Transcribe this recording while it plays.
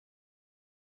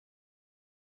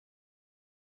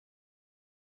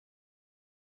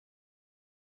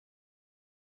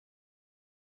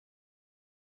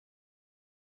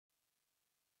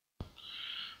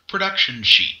Production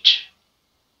Sheet.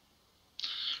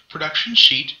 Production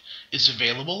Sheet is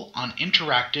available on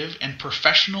interactive and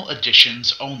professional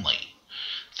editions only.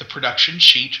 The Production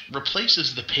Sheet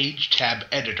replaces the Page tab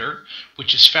editor,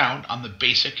 which is found on the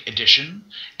Basic Edition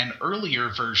and earlier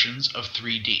versions of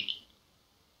 3D.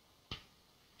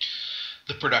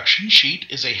 The Production Sheet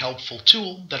is a helpful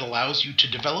tool that allows you to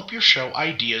develop your show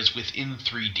ideas within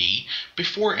 3D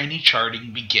before any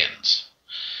charting begins.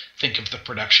 Think of the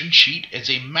Production Sheet as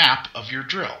a map of your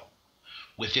drill.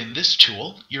 Within this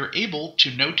tool, you're able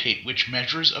to notate which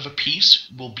measures of a piece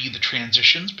will be the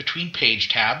transitions between page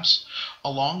tabs,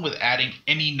 along with adding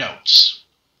any notes.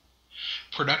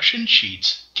 Production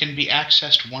sheets can be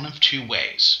accessed one of two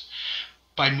ways: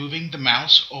 by moving the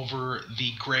mouse over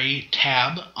the gray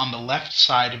tab on the left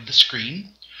side of the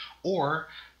screen, or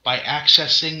by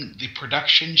accessing the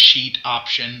Production Sheet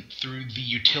option through the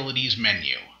Utilities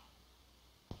menu.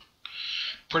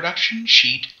 Production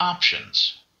Sheet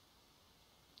Options.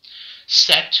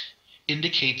 Set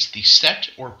indicates the set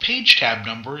or page tab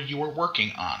number you are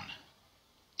working on.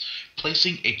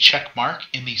 Placing a check mark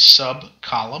in the sub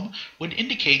column would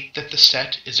indicate that the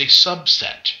set is a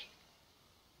subset.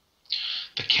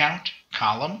 The count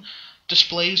column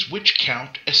displays which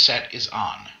count a set is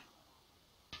on.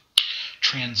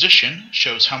 Transition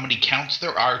shows how many counts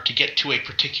there are to get to a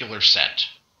particular set.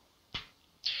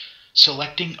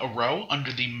 Selecting a row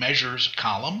under the Measures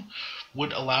column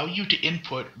would allow you to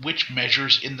input which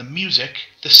measures in the music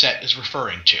the set is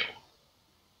referring to.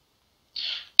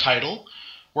 Title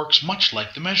works much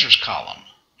like the Measures column.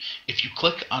 If you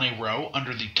click on a row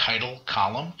under the Title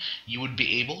column, you would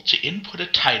be able to input a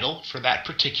title for that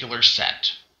particular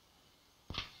set.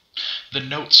 The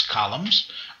Notes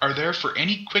columns are there for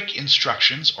any quick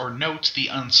instructions or notes the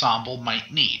ensemble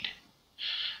might need.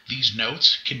 These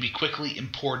notes can be quickly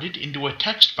imported into a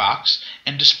text box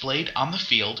and displayed on the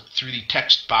field through the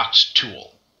Text Box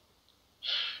tool.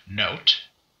 Note: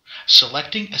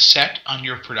 selecting a set on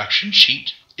your production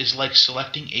sheet is like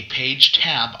selecting a page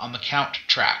tab on the count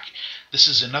track. This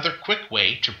is another quick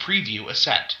way to preview a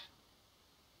set.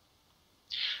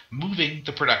 Moving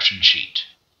the production sheet.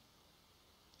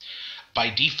 By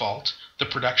default, the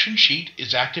production sheet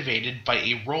is activated by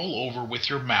a rollover with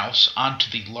your mouse onto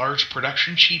the large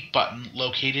production sheet button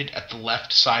located at the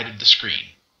left side of the screen.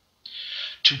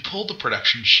 To pull the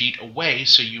production sheet away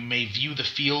so you may view the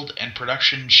field and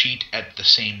production sheet at the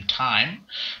same time,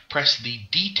 press the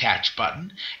Detach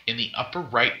button in the upper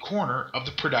right corner of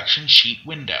the production sheet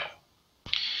window.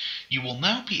 You will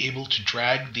now be able to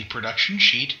drag the production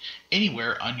sheet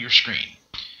anywhere on your screen.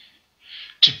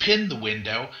 To pin the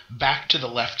window back to the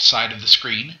left side of the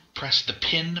screen, press the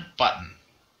Pin button.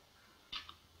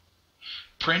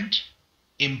 Print,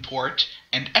 import,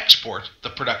 and export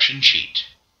the production sheet.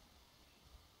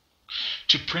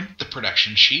 To print the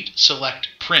production sheet, select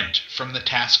Print from the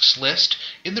tasks list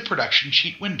in the production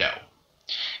sheet window.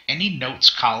 Any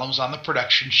notes columns on the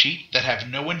production sheet that have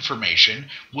no information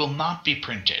will not be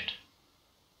printed.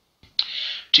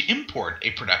 To import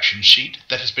a production sheet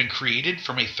that has been created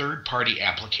from a third-party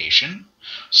application,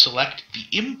 select the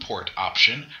Import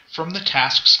option from the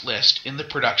tasks list in the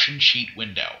production sheet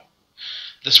window.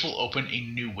 This will open a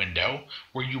new window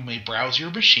where you may browse your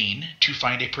machine to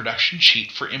find a production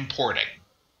sheet for importing.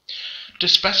 To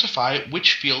specify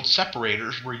which field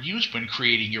separators were used when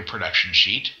creating your production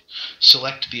sheet,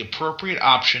 select the appropriate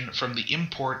option from the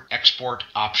Import/Export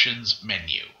Options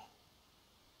menu.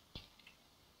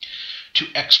 To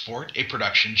export a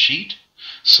production sheet,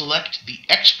 select the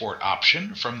Export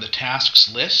option from the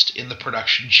tasks list in the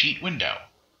production sheet window.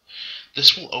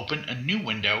 This will open a new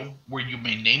window where you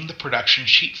may name the production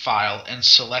sheet file and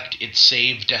select its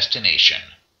save destination.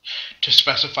 To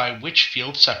specify which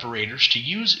field separators to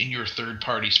use in your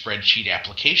third-party spreadsheet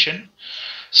application,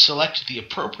 select the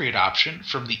appropriate option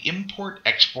from the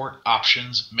Import/Export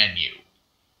Options menu.